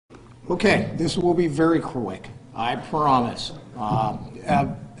Okay, this will be very quick, I promise.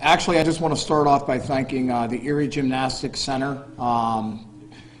 Actually, I just want to start off by thanking the Erie Gymnastics Center.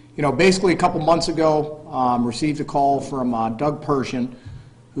 Basically a couple months ago, received a call from Doug Pershin,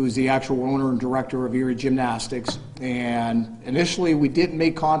 who's the actual owner and director of Erie Gymnastics. And initially, we didn't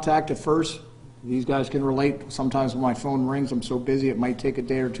make contact at first. These guys can relate. Sometimes when my phone rings, I'm so busy it might take a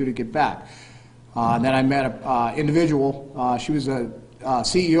day or two to get back. Then I met an individual. She was a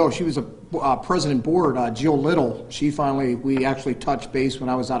CEO. She was a president board, Jill Little. We actually touched base when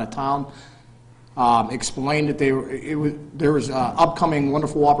I was out of town. Explained that there was an upcoming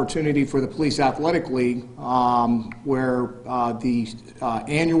wonderful opportunity for the Police Athletic League, where the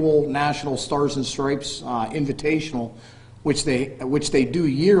annual National Stars and Stripes Invitational, which they do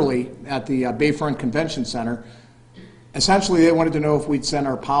yearly at the Bayfront Convention Center. Essentially, they wanted to know if we'd send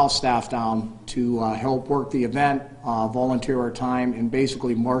our PAL staff down to help work the event, volunteer our time, and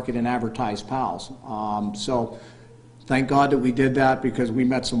basically market and advertise PALs. So thank God that we did that, because we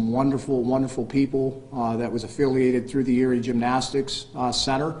met some wonderful, wonderful people that was affiliated through the Erie Gymnastics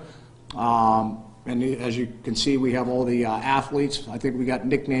Center. And as you can see, we have all the athletes. I think we got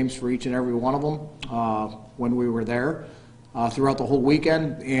nicknames for each and every one of them when we were there throughout the whole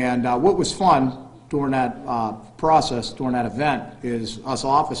weekend. And what was fun during that process, during that event, is us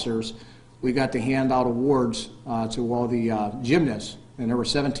officers, we got to hand out awards to all the gymnasts, and there were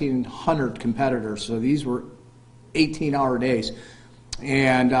 1,700 competitors, so these were 18-hour days.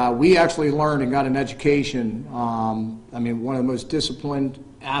 And we actually learned and got an education. I mean, one of the most disciplined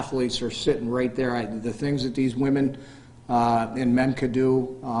athletes are sitting right there. The things that these women and men could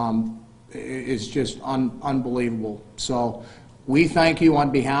do is just unbelievable. So we thank you on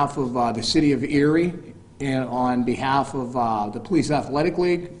behalf of the City of Erie and on behalf of the Police Athletic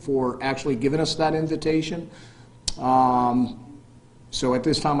League for actually giving us that invitation. So at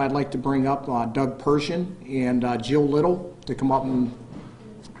this time, I'd like to bring up Doug Pershin and Jill Little to come up and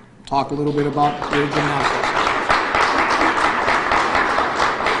talk a little bit about Erie Gymnastics.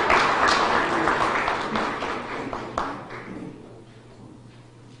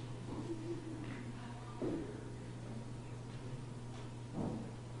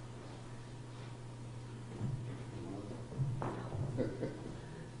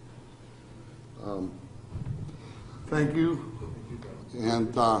 Thank you,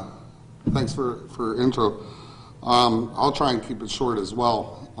 and thanks for intro. I'll try and keep it short as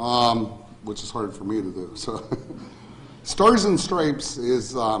well, which is hard for me to do. So, Stars and Stripes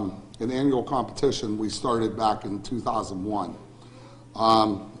is an annual competition we started back in 2001.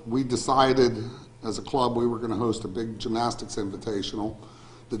 We decided as a club we were going to host a big gymnastics invitational.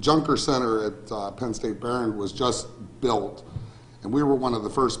 The Junker Center at Penn State Barron was just built, and we were one of the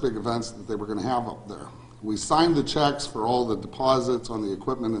first big events that they were going to have up there. We signed the checks for all the deposits on the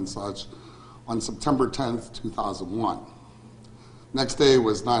equipment and such on September 10th, 2001. Next day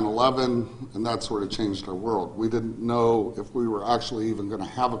was 9/11, and that sort of changed our world. We didn't know if we were actually even going to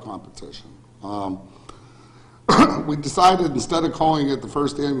have a competition. We decided, instead of calling it the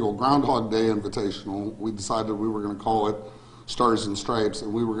first annual Groundhog Day Invitational, we decided we were going to call it Stars and Stripes,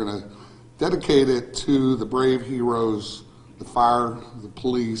 and we were going to dedicate it to the brave heroes, the fire, the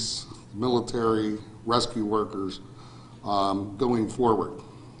police, the military, rescue workers going forward.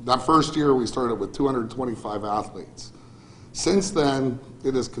 That first year we started with 225 athletes. Since then,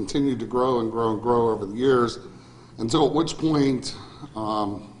 it has continued to grow and grow and grow over the years, until at which point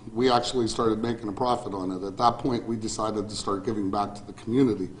we actually started making a profit on it. At that point, we decided to start giving back to the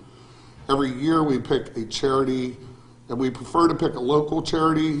community. Every year we pick a charity, and we prefer to pick a local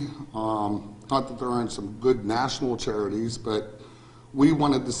charity. Not that there aren't some good national charities, but we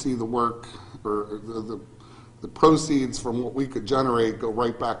wanted to see the work, or the proceeds from what we could generate, go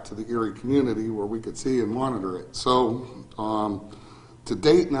right back to the Erie community where we could see and monitor it. So to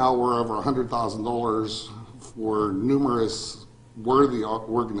date now, we're over $100,000 for numerous worthy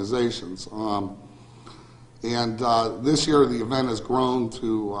organizations. And this year the event has grown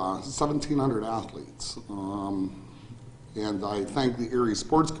to 1,700 athletes. And I thank the Erie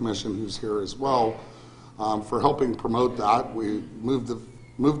Sports Commission, who's here as well, for helping promote that. We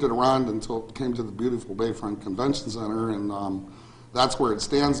moved it around until it came to the beautiful Bayfront Convention Center, and that's where it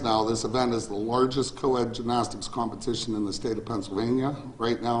stands now. This event is the largest co-ed gymnastics competition in the state of Pennsylvania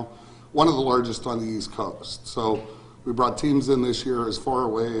right now, one of the largest on the East Coast. So we brought teams in this year as far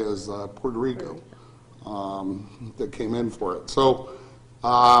away as Puerto Rico that came in for it. So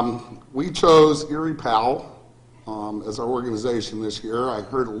we chose Erie PAL as our organization this year. I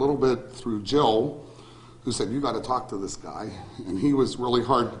heard a little bit through Jill, who said, you got to talk to this guy, and he was really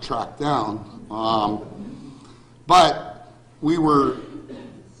hard to track down. But we were,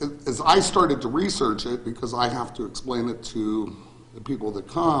 as as I started to research it, because I have to explain it to the people that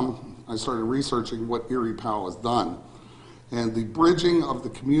come, I started researching what Erie PAL has done. And the bridging of the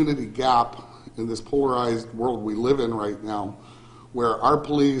community gap in this polarized world we live in right now, where our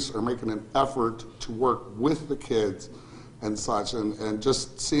police are making an effort to work with the kids and such, and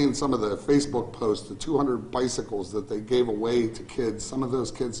just seeing some of the Facebook posts, the 200 bicycles that they gave away to kids. Some of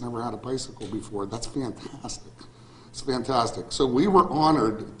those kids never had a bicycle before. That's fantastic. It's fantastic. So we were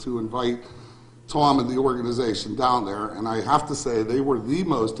honored to invite Tom and the organization down there, and I have to say they were the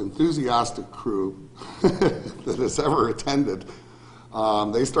most enthusiastic crew that has ever attended.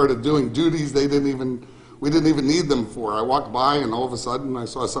 They started doing duties we didn't even need them for. I walked by and all of a sudden I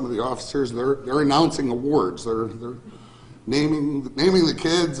saw some of the officers, they're announcing awards. They're naming the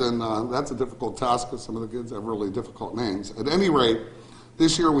kids, and that's a difficult task because some of the kids have really difficult names. At any rate,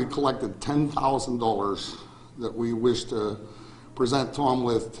 this year we collected $10,000 that we wish to present Tom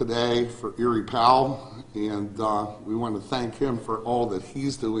with today for Erie PAL, and we want to thank him for all that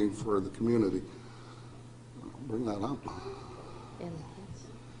he's doing for the community. Bring that up. And the kids.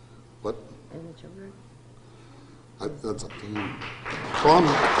 What? And the children. That's up to him. Tom?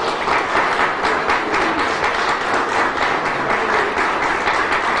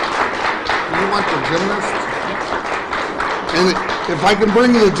 You want the gymnast? And if I can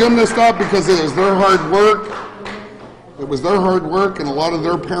bring the gymnast up, because it was their hard work. It was their hard work and a lot of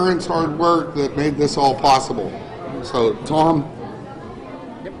their parents' hard work that made this all possible. So, Tom.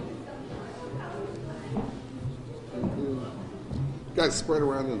 Yep. Guys, spread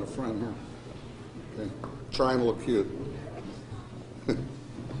around in the front here. Okay. Try and look cute.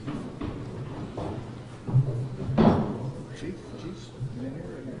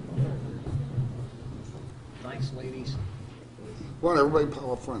 Thanks, ladies. Come on, everybody,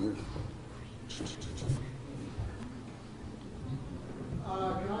 pile up front here.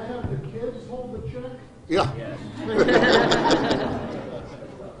 Can I have the kids hold the check? Yeah.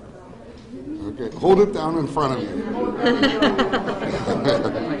 Okay, hold it down in front of you.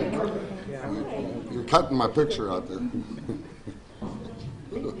 You're cutting my picture out there.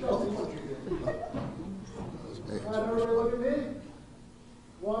 Everybody look at me.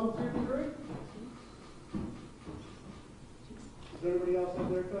 1, 2, 3. Does everybody else have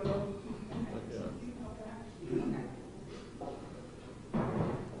their cut on?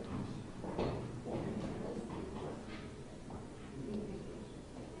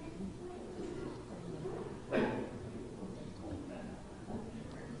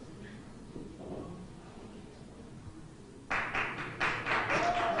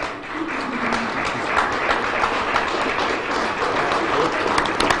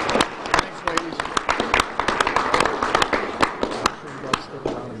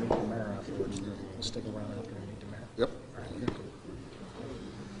 Stick around after we meet the mayor. Yep.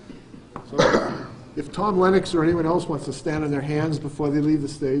 If Tom Lennox or anyone else wants to stand on their hands before they leave the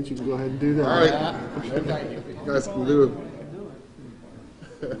stage, you can go ahead and do that. All right. You guys can do it.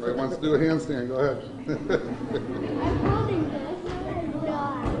 Everybody wants to do a handstand, go ahead.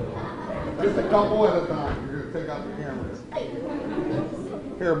 Just a couple at a time. You're going to take out the cameras.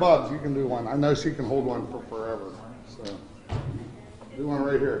 Here, Bubs, you can do one. I know she can hold one for forever. So, do one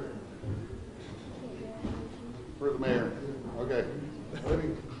right here. For the mayor. Okay.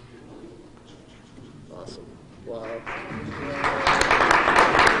 Ready? Awesome. Wow.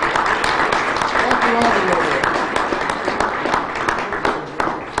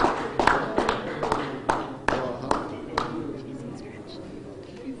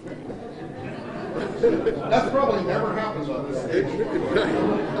 That's probably never happened on this stage.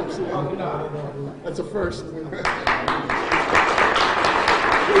 Absolutely not. That's a first.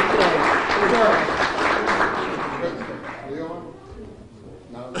 Leon?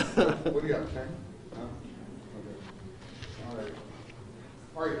 No? What do you got, 10? No? Okay. All right.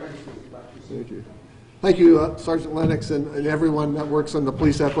 All right, thanks. Back to you. Thank you. Thank you, Sergeant Lennox and everyone that works on the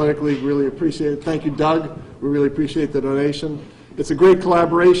Police Athletic League. Really appreciate it. Thank you, Doug. We really appreciate the donation. It's a great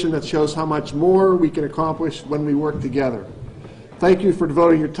collaboration that shows how much more we can accomplish when we work together. Thank you for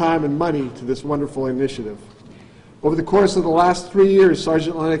devoting your time and money to this wonderful initiative. Over the course of the last 3 years,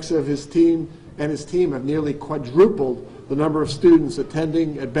 Sergeant Lennox and his team have nearly quadrupled the number of students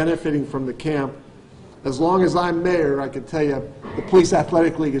attending and benefiting from the camp. As long as I'm mayor, I can tell you the Police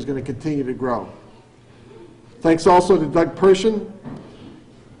Athletic League is going to continue to grow. Thanks also to Doug Pershin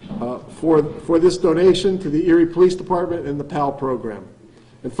for this donation to the Erie Police Department and the PAL program.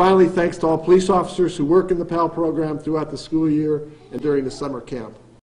 And finally, thanks to all police officers who work in the PAL program throughout the school year and during the summer camp.